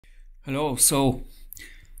Hello, so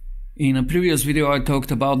in a previous video I talked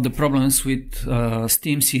about the problems with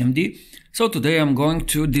steamcmd. So today I'm going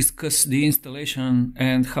to discuss the installation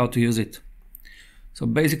and how to use it. So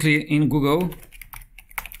basically in Google,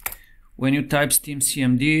 when you type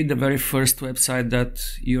steamcmd, the very first website that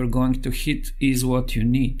you're going to hit is what you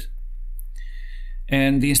need.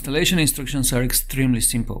 And the installation instructions are extremely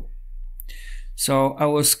simple. So I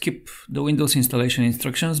will skip the Windows installation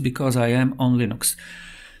instructions because I am on Linux.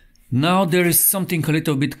 Now there is something a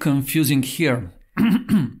little bit confusing here.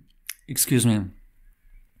 Excuse me.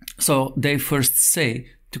 So they first say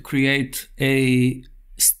to create a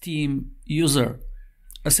Steam user,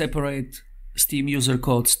 a separate Steam user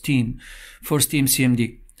called Steam for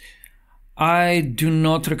steamcmd. I do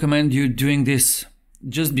not recommend you doing this,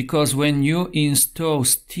 just because when you install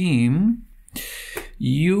Steam,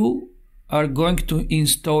 you are going to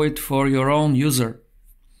install it for your own user.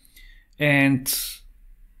 And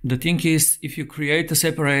the thing is, if you create a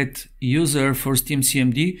separate user for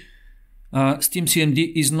steamcmd,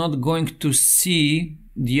 steamcmd is not going to see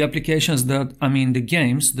the applications the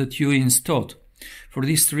games that you installed. For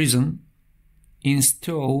this reason,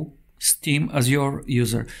 install Steam as your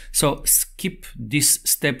user. So skip this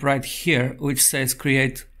step right here, which says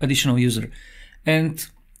create additional user, and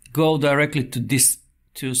go directly to these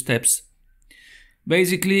two steps.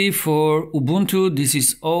 Basically, for Ubuntu, this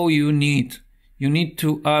is all you need. You need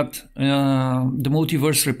to add the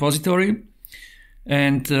multiverse repository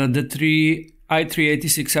and the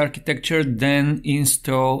i386 architecture, then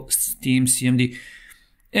install steamcmd.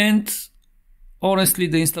 And honestly,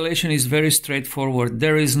 the installation is very straightforward.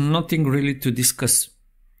 There is nothing really to discuss.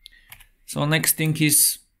 So next thing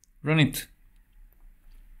is run it.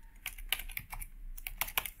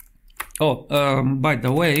 Oh, by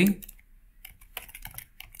the way,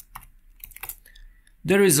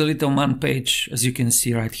 there is a little man page, as you can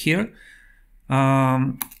see right here.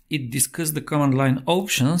 It discusses the command line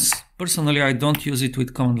options. Personally, I don't use it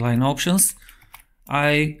with command line options.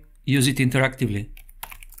 I use it interactively.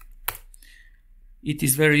 It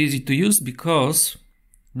is very easy to use because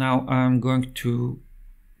now I'm going to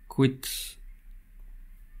quit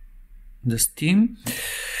the Steam.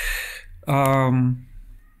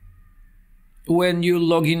 When you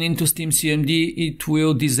log in into steamcmd, it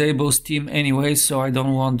will disable Steam anyway, so I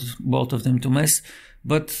don't want both of them to mess.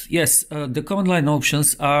 But yes, the command line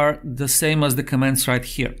options are the same as the commands right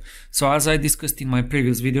here. So as I discussed in my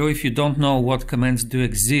previous video, if you don't know what commands do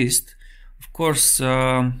exist, of course,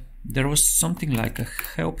 there was something like a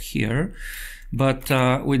help here, but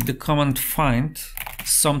with the command find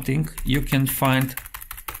something, you can find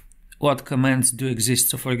what commands do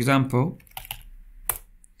exist. So for example,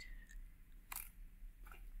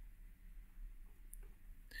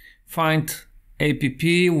 find app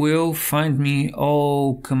will find me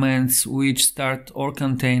all commands which start or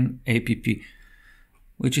contain app,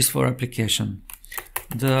 which is for application.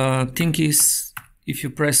 The thing is, if you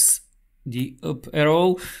press the up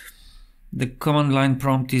arrow, the command line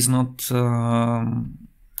prompt is not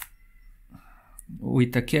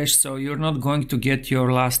with a cache, so you're not going to get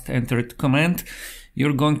your last entered command.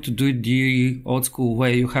 You're going to do it the old school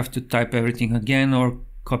way. You have to type everything again or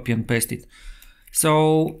copy and paste it.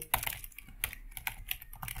 So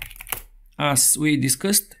as we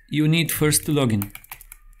discussed, you need first to log in.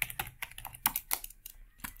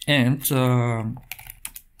 And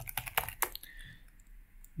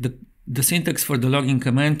the syntax for the login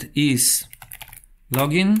command is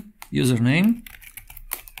login username.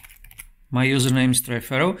 My username is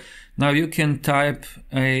Trefero. Now you can type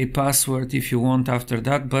a password if you want after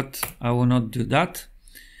that, but I will not do that.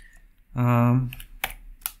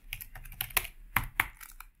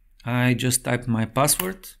 I just typed my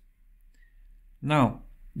password. Now,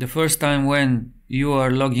 the first time when you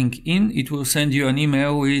are logging in, it will send you an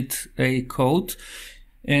email with a code,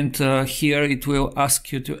 and here it will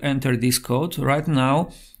ask you to enter this code. Right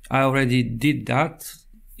now, I already did that.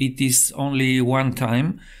 It is only one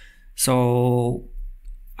time, so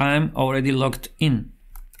I'm already logged in.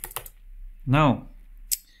 Now,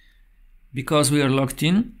 because we are logged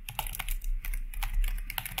in,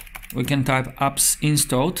 we can type apps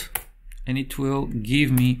installed, and it will give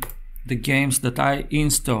me the games that I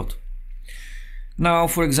installed. Now,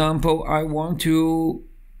 for example, I want to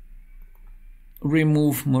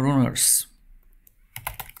remove Marooners.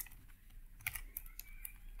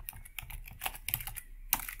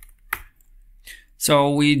 So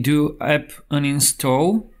we do app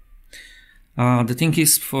uninstall. The thing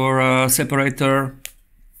is, for a separator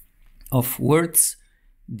of words,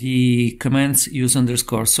 the commands use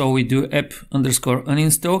underscore. So we do app underscore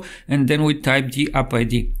uninstall and then we type the app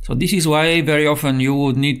ID. So this is why very often you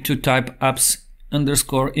would need to type apps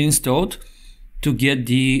underscore installed to get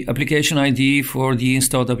the application ID for the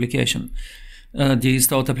installed application, the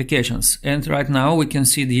installed applications. And right now we can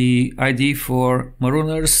see the ID for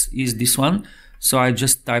Marooners is this one. So I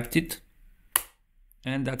just typed it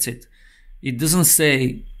and that's it. It doesn't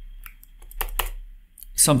say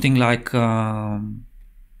something like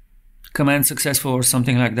command successful or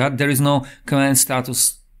something like that. There is no command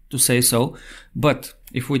status to say so. But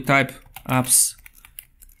if we type apps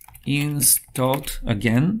installed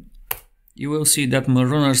again, you will see that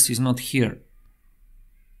Marooners is not here.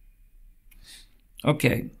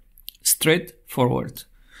 Okay, straightforward.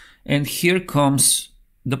 And here comes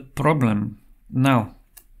the problem. Now,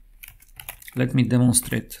 let me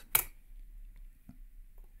demonstrate.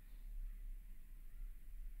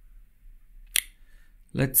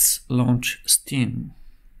 Let's launch Steam.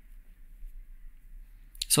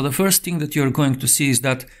 So the first thing that you're going to see is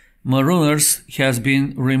that Marooners has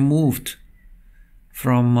been removed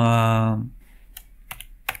from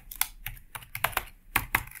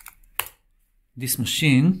this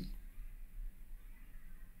machine.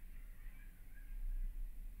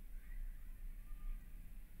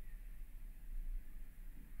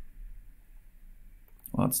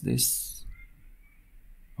 What's this?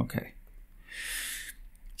 Okay.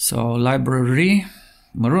 So library,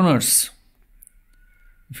 Marooners.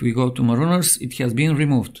 If we go to Marooners, it has been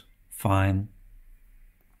removed. Fine.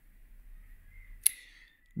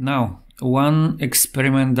 Now, one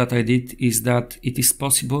experiment that I did is that it is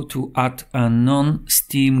possible to add a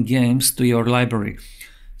non-Steam games to your library.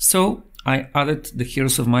 So I added the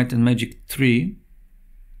Heroes of Might and Magic 3.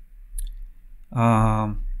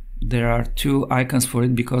 There are two icons for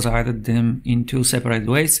it because I added them in two separate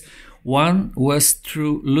ways. One was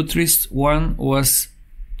through Lutris, one was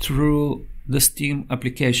through the Steam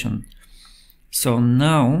application. So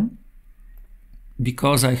now,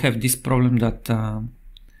 because I have this problem that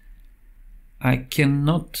I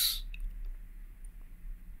cannot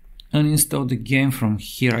uninstall the game from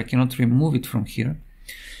here, I cannot remove it from here,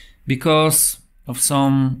 because of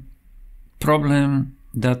some problem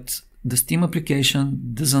that the Steam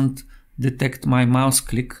application doesn't detect my mouse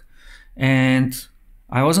click, and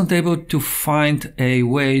I wasn't able to find a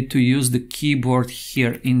way to use the keyboard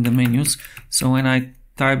here in the menus. So when I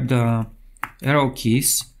type the arrow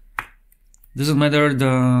keys, doesn't matter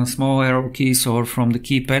the small arrow keys or from the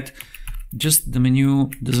keypad, just the menu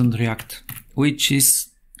doesn't react, which is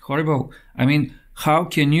horrible. I mean, how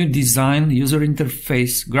can you design user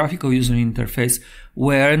interface, graphical user interface,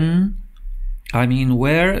 when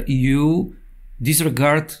where you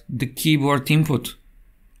disregard the keyboard input?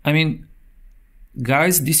 I mean,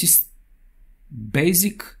 guys, this is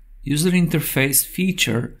basic user interface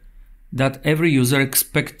feature that every user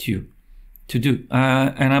expects you to do.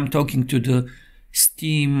 And I'm talking to the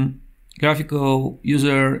Steam graphical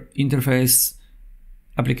user interface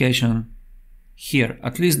application here,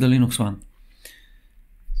 at least the Linux one.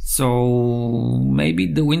 So maybe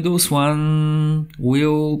the Windows one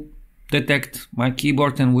will detect my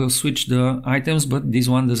keyboard and will switch the items, but this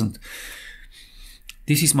one doesn't.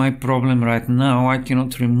 This is my problem right now. I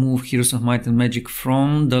cannot remove Heroes of Might and Magic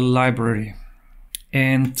from the library.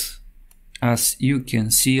 And as you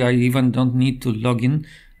can see, I even don't need to log in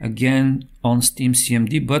again on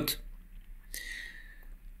steamcmd, but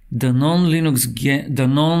the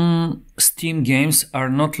non-Steam games are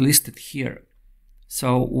not listed here.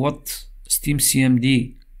 So what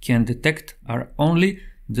steamcmd can detect are only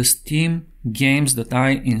the Steam games that I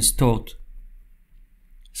installed.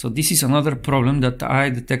 So this is another problem that I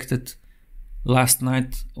detected last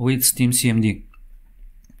night with steamcmd.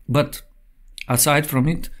 But aside from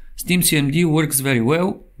it, steamcmd works very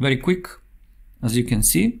well, very quick, as you can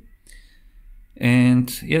see. And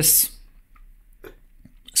yes,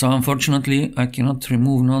 so unfortunately I cannot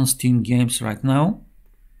remove non-Steam games right now.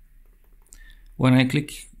 When I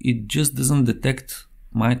click, it just doesn't detect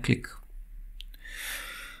my click.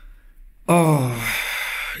 Oh,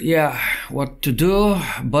 yeah, what to do,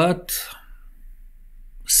 but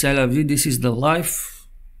c'est la vie, this is the life,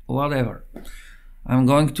 whatever. I'm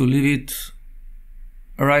going to leave it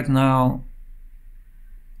right now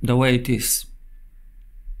the way it is.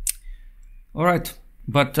 Alright,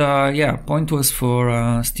 but yeah, point was for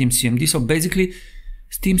steamcmd. So basically,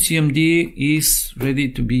 steamcmd is ready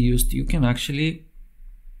to be used. You can actually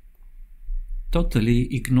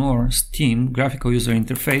totally ignore Steam graphical user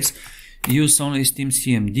interface, use only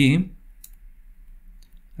steamcmd.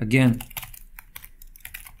 Again,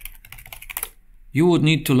 you would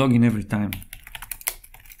need to log in every time.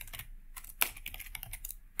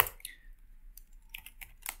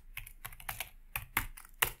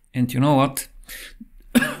 And you know what?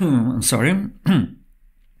 I'm sorry.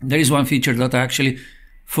 There is one feature that I actually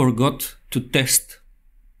forgot to test.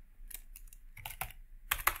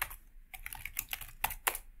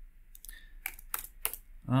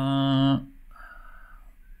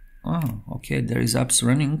 Oh, okay, there is apps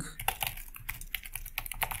running.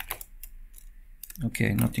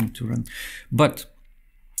 Okay, nothing to run. But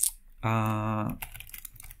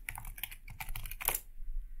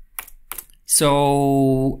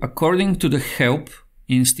so according to the help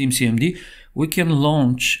in steamcmd, we can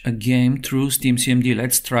launch a game through steamcmd.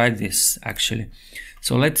 Let's try this actually.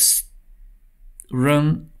 So let's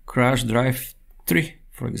run Crash Drive 3,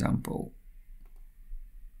 for example,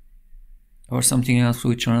 or something else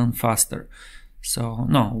which run faster. So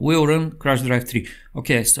no, we'll run Crash Drive 3.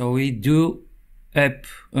 Okay, so we do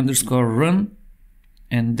app_run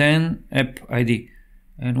and then app ID,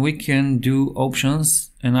 and we can do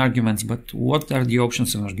options and arguments. But what are the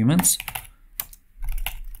options and arguments?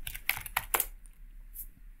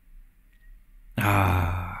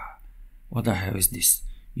 What the hell is this?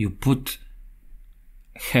 You put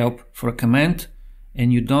help for a command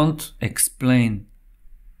and you don't explain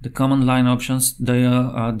the command line options,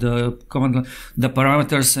 the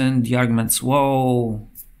parameters and the arguments. Whoa,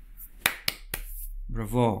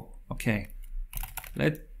 bravo. Okay,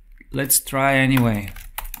 let's try anyway.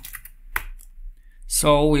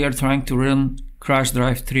 So we are trying to run Crash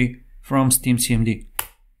Drive 3 from steamcmd.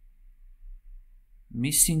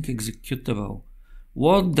 Missing executable.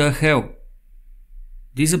 What the hell?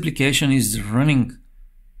 This application is running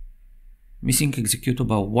missing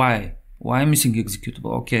executable. Why? Why missing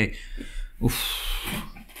executable? Okay. Oof.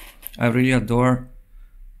 I really adore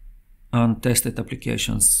untested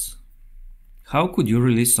applications. How could you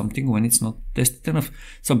release something when it's not tested enough?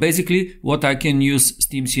 So basically what I can use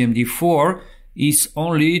steamcmd for is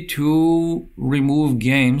only to remove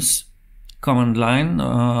games command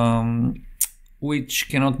line which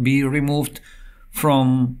cannot be removed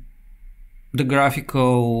from the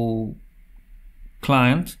graphical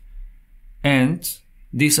client, and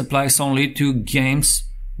this applies only to games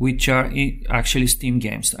which are actually Steam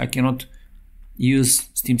games. I cannot use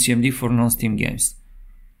steamcmd for non-Steam games.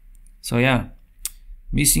 So yeah,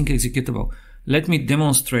 missing executable. Let me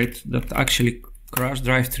demonstrate that actually Crash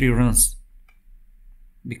Drive 3 runs,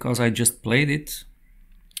 because I just played it.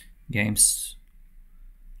 Games.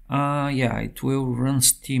 Yeah, it will run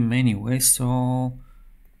Steam anyway, so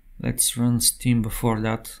let's run Steam before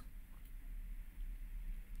that.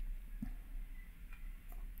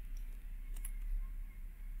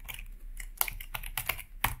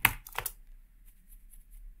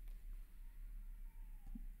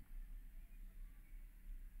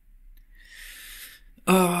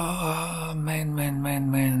 Oh,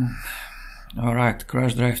 man. Alright,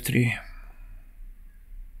 Crash Drive 3.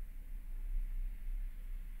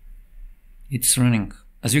 It's running,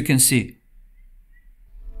 as you can see.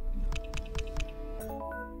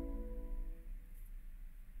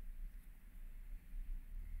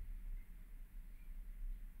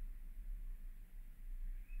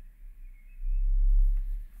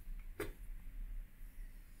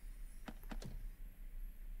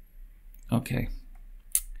 Okay.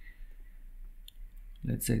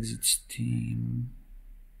 Let's exit Steam.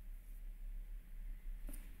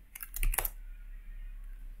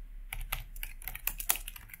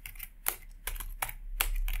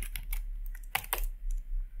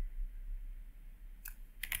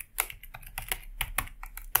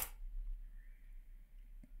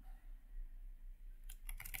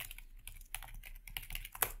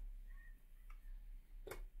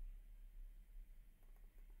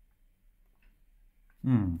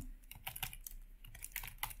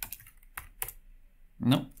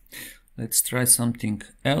 No, let's try something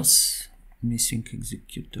else. Missing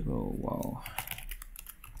executable. Wow.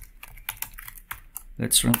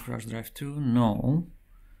 Let's run Crash Drive 2. No.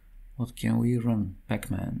 What can we run?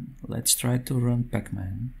 Pac-Man. Let's try to run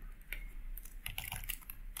Pac-Man.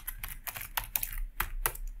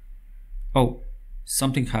 Oh,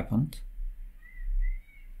 something happened.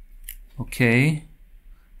 Okay.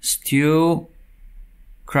 Still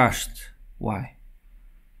crashed. Why?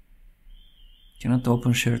 Cannot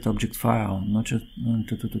open shared object file. Not just.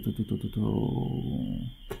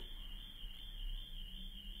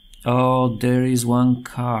 Oh, there is one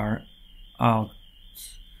car out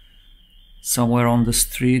somewhere on the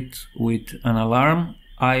street with an alarm.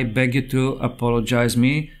 I beg you to apologize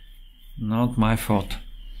me. Not my fault.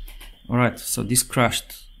 Alright, so this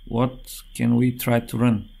crashed. What can we try to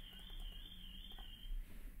run?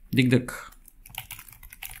 Dig duck.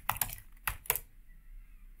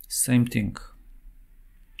 Same thing.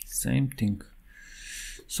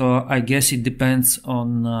 So I guess it depends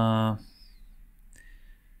on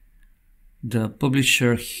the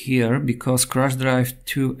publisher here, because Crash Drive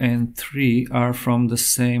 2 and 3 are from the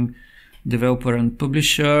same developer and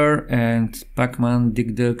publisher, and Pac-Man,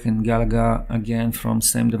 Dig Dug and Galaga again from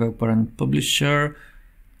same developer and publisher.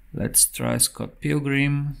 Let's try Scott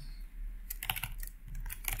Pilgrim.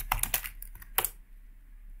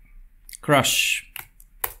 Crash.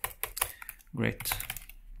 Great.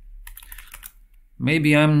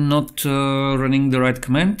 Maybe I'm not running the right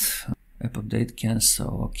command. App update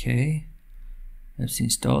cancel, okay. Apps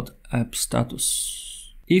installed, app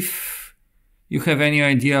status. If you have any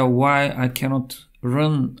idea why I cannot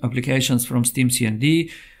run applications from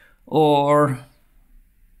steamcmd, or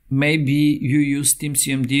maybe you use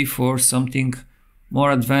steamcmd for something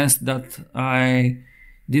more advanced that I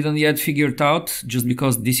didn't yet figure it out, just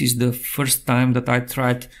because this is the first time that I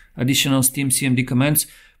tried additional steamcmd commands,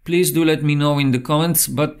 please do let me know in the comments.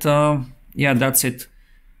 But yeah, that's it.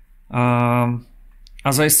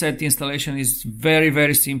 As I said, the installation is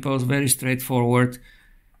very simple, very straightforward,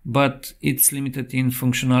 but it's limited in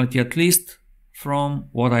functionality, at least from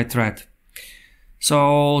what I tried.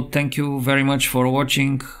 So thank you very much for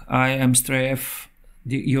watching. I am StrayF.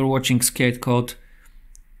 You're watching SkateCode.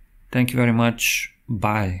 Thank you very much.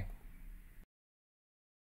 Bye.